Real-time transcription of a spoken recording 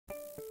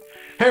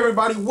Hey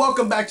everybody,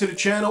 welcome back to the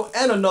channel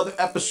and another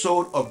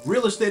episode of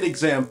Real Estate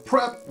Exam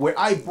Prep, where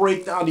I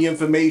break down the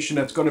information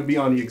that's going to be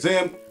on the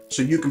exam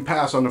so you can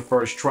pass on the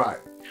first try.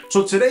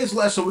 So today's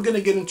lesson, we're going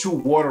to get into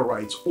water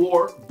rights,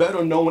 or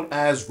better known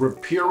as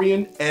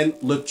riparian and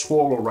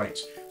littoral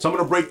rights. So I'm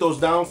going to break those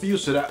down for you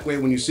so that way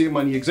when you see them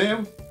on the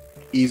exam,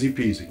 easy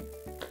peasy.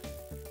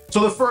 So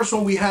the first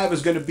one we have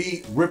is going to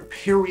be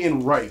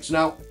riparian rights.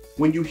 Now,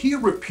 when you hear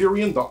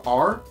riparian, the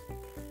R,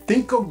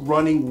 think of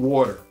running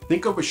water.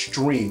 Think of a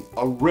stream,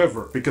 a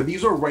river, because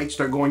these are rights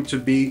that are going to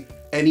be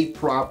any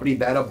property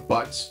that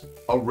abuts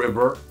a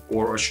river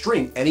or a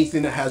stream,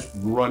 anything that has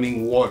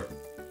running water.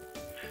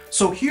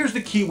 So here's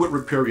the key with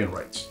riparian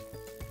rights.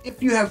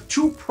 If you have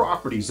two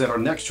properties that are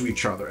next to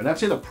each other, and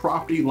let's say the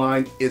property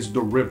line is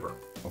the river,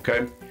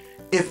 okay?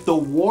 If the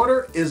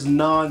water is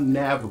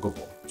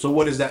non-navigable, so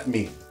what does that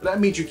mean? That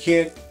means you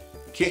can't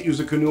use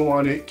a canoe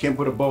on it, can't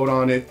put a boat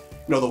on it.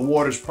 You know, the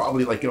water's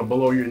probably like,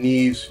 below your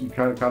knees, you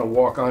kind of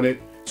walk on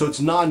it. So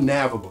it's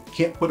non-navigable, you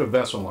can't put a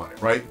vessel on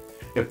it, right?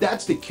 If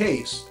that's the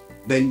case,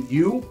 then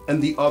you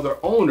and the other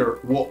owner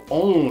will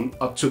own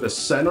up to the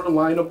center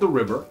line of the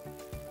river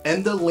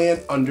and the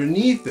land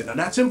underneath it. And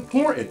that's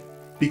important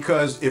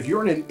because if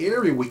you're in an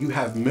area where you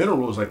have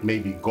minerals like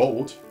maybe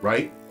gold,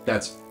 right?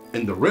 That's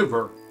in the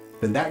river,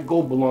 then that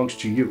gold belongs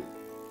to you.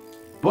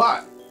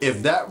 But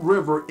if that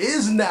river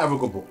is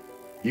navigable,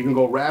 you can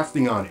go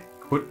rafting on it,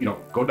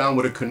 go down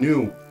with a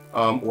canoe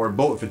or a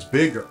boat if it's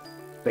bigger.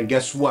 Then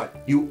guess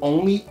what? You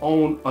only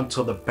own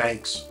until the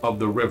banks of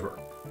the river,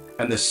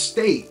 and the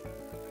state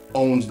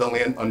owns the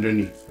land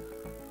underneath.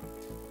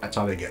 That's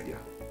how they get you.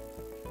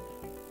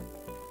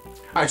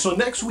 All right, so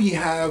next we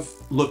have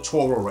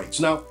littoral rights.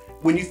 Now,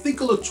 when you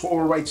think of littoral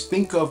rights,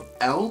 think of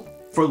L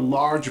for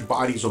large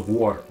bodies of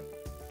water.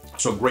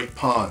 So great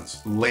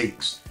ponds,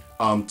 lakes,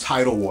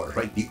 tidal water,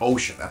 right? The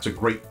ocean, that's a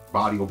great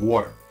body of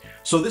water.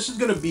 So this is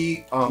gonna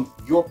be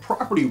your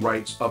property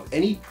rights of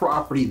any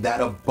property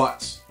that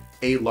abuts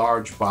a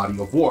large body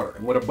of water.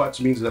 And what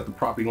abuts means is that the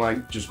property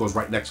line just goes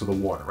right next to the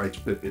water, right?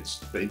 It's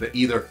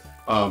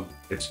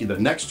either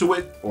next to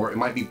it or it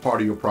might be part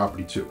of your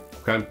property too,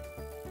 okay?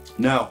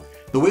 Now,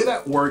 the way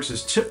that works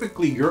is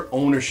typically your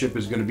ownership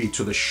is gonna be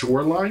to the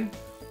shoreline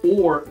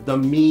or the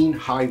mean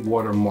high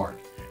water mark.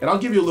 And I'll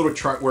give you a little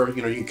chart where,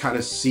 you can kind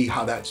of see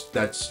how that's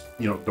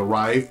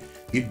derived.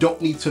 You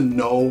don't need to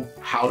know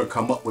how to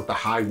come up with the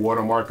high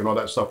water mark and all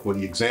that stuff for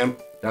the exam.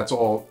 That's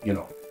all,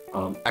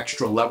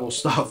 extra level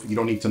stuff. You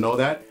don't need to know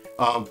that,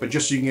 but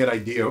just so you can get an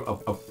idea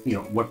of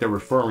what they're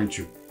referring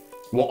to.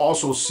 We'll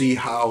also see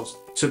how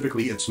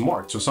typically it's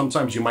marked. So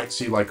sometimes you might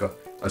see like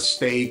a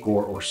stake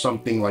or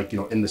something like,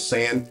 in the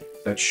sand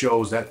that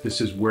shows that this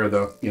is where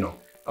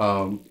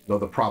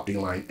the property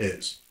line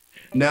is.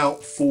 Now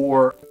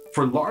for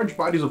large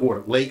bodies of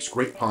water, lakes,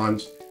 great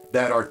ponds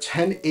that are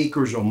 10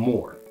 acres or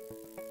more,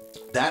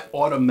 that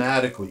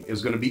automatically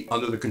is going to be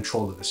under the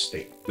control of the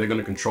state. They're going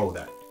to control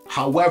that.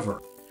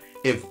 However,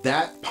 if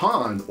that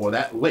pond or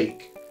that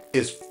lake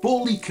is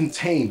fully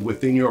contained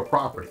within your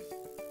property,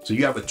 so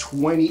you have a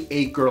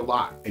 20-acre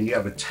lot and you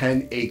have a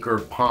 10-acre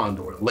pond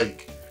or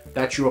lake,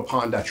 that's your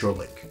pond, that's your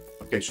lake.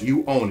 Okay, so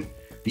you own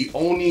it. The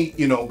only,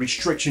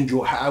 restrictions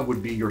you'll have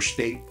would be your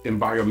state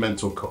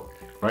environmental code,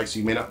 right? So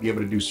you may not be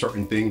able to do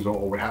certain things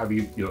or what have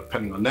you,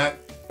 depending on that.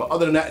 But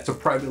other than that, it's a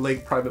private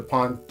lake, private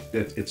pond,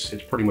 it's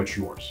pretty much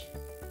yours.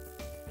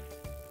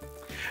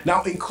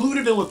 Now,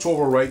 included in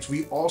littoral rights,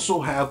 we also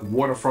have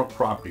waterfront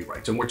property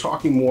rights, and we're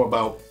talking more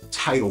about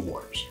tidal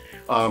waters.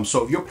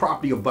 So if your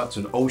property abuts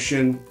an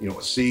ocean,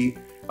 a sea,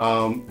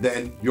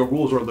 then your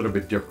rules are a little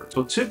bit different.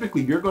 So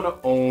typically you're gonna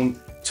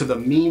own to the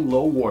mean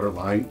low water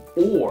line,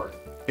 or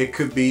it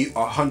could be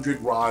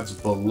 100 rods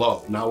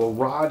below. Now a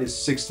rod is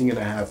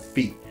 16.5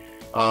 feet.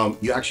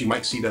 You actually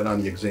might see that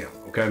on the exam,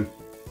 okay?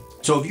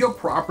 So if your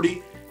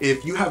property,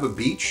 if you have a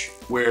beach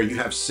where you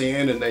have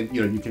sand and then,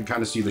 you can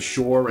kind of see the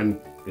shore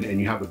and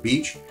you have a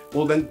beach,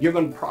 well then you're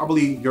going to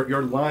probably,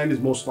 your line is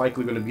most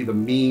likely going to be the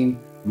mean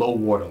low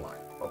water line,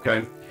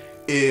 okay?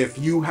 If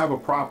you have a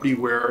property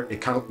where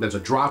there's a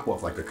drop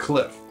off, like a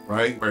cliff,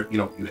 right? Where, you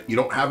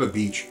don't have a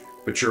beach,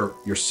 but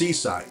you're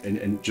seaside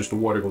and just the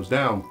water goes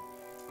down,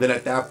 then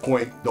at that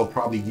point, they'll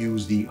probably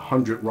use the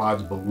 100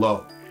 rods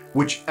below.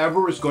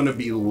 Whichever is going to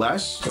be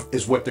less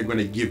is what they're going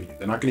to give you.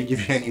 They're not going to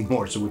give you any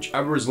more. So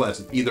whichever is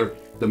less, it's either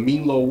the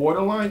mean low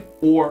water line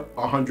or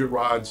 100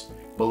 rods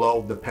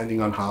below,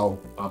 depending on how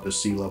the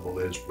sea level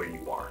is where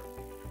you are.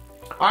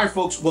 All right,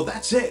 folks, well,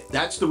 that's it.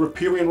 That's the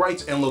riparian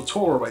rights and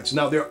littoral rights.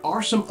 Now, there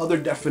are some other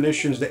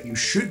definitions that you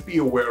should be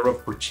aware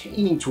of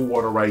pertaining to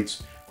water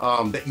rights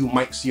that you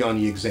might see on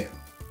the exam.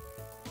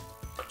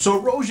 So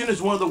erosion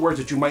is one of the words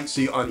that you might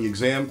see on the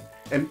exam.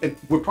 And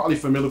we're probably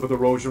familiar with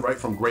erosion, right,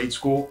 from grade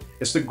school.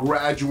 It's the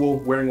gradual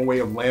wearing away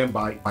of land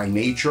by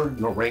nature.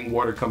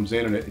 Rainwater comes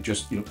in and it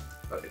just, it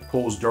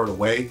pulls dirt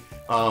away.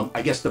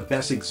 I guess the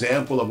best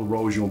example of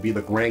erosion will be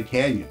the Grand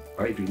Canyon,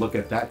 right? If you look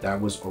at that,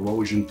 that was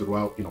erosion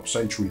throughout,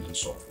 centuries and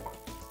so forth.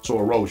 So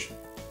erosion.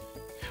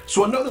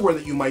 So another word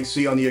that you might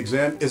see on the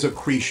exam is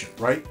accretion,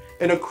 right?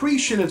 And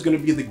accretion is going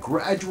to be the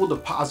gradual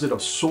deposit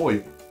of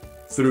soil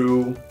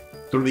through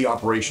the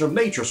operation of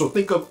nature. So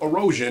think of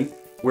erosion,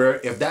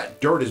 where if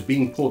that dirt is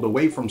being pulled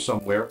away from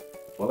somewhere,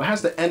 well, it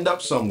has to end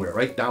up somewhere,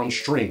 right?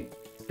 Downstream.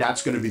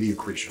 That's going to be the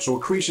accretion. So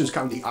accretion is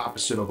kind of the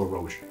opposite of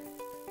erosion.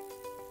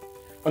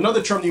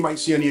 Another term you might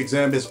see on the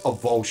exam is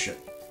avulsion.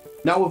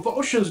 Now,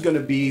 avulsion is going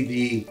to be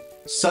the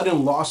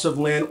sudden loss of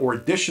land or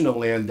addition of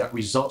land that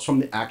results from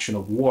the action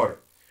of water.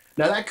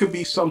 Now, that could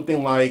be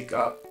something like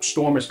a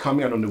storm is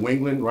coming out of New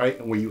England, right?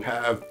 And where you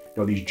have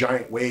these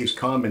giant waves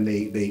come and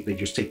they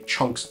just take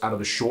chunks out of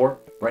the shore,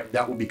 right?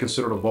 That would be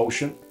considered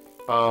avulsion.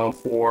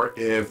 Or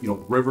if,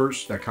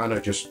 rivers that kind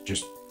of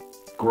just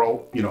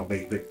grow,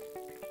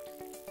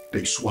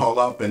 they swell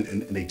up and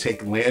they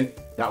take land,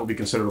 that would be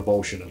considered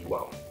avulsion as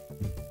well.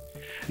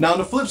 Now, on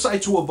the flip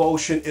side to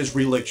avulsion is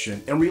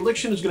reliction. And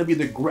reliction is going to be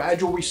the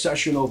gradual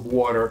recession of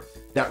water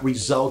that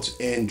results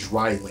in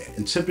dry land.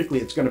 And typically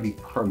it's going to be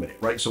permanent,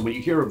 right? So when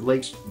you hear of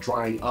lakes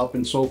drying up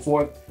and so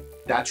forth,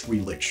 that's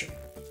reliction.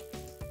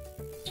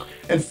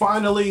 And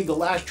finally, the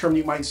last term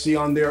you might see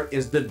on there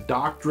is the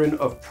doctrine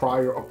of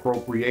prior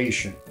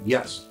appropriation.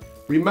 Yes,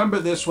 remember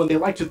this one. They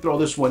like to throw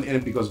this one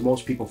in because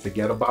most people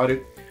forget about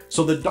it.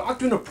 So the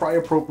doctrine of prior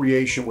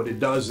appropriation, what it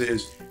does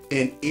is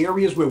in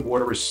areas where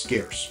water is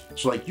scarce.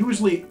 So like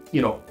usually,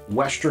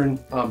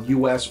 Western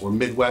US or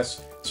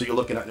Midwest. So you're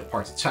looking at the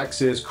parts of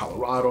Texas,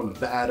 Colorado,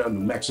 Nevada, New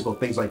Mexico,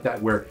 things like that,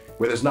 where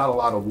there's not a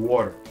lot of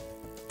water.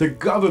 The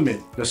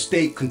government, the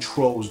state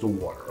controls the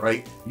water,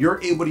 right?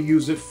 You're able to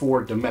use it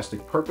for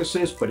domestic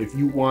purposes, but if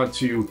you want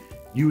to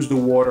use the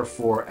water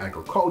for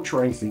agriculture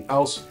or anything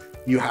else,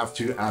 you have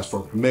to ask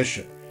for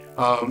permission.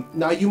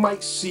 Now you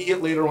might see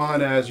it later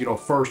on as,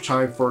 first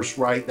time, first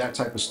right, that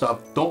type of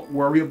stuff. Don't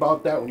worry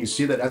about that. When you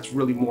see that, that's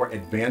really more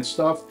advanced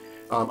stuff.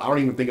 I don't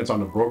even think it's on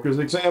the broker's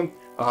exam.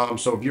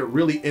 So if you're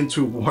really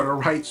into water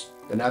rights,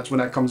 then that's when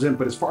that comes in.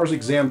 But as far as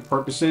exam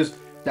purposes,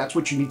 that's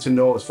what you need to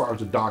know as far as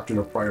the doctrine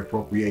of prior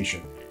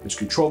appropriation. It's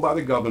controlled by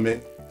the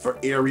government for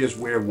areas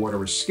where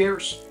water is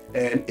scarce.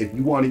 And if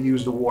you want to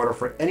use the water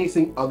for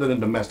anything other than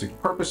domestic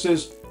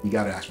purposes, you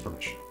got to ask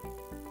permission.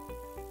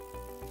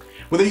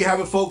 Well, there you have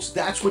it, folks.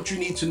 That's what you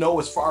need to know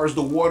as far as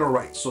the water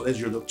rights. So there's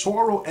your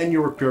littoral and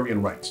your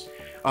riparian rights.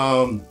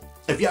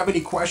 If you have any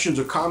questions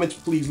or comments,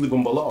 please leave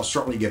them below. I'll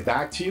certainly get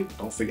back to you.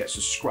 Don't forget to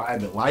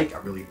subscribe and like. I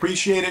really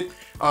appreciate it.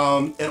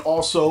 And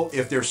also,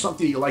 if there's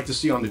something you'd like to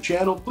see on the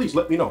channel, please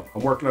let me know.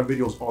 I'm working on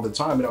videos all the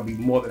time, and I'll be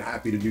more than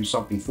happy to do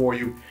something for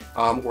you.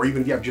 Or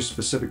even if you have just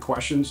specific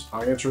questions,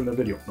 I'll answer in the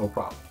video. No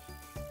problem.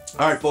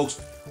 All right,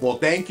 folks. Well,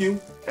 thank you.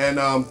 And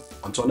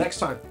until next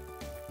time.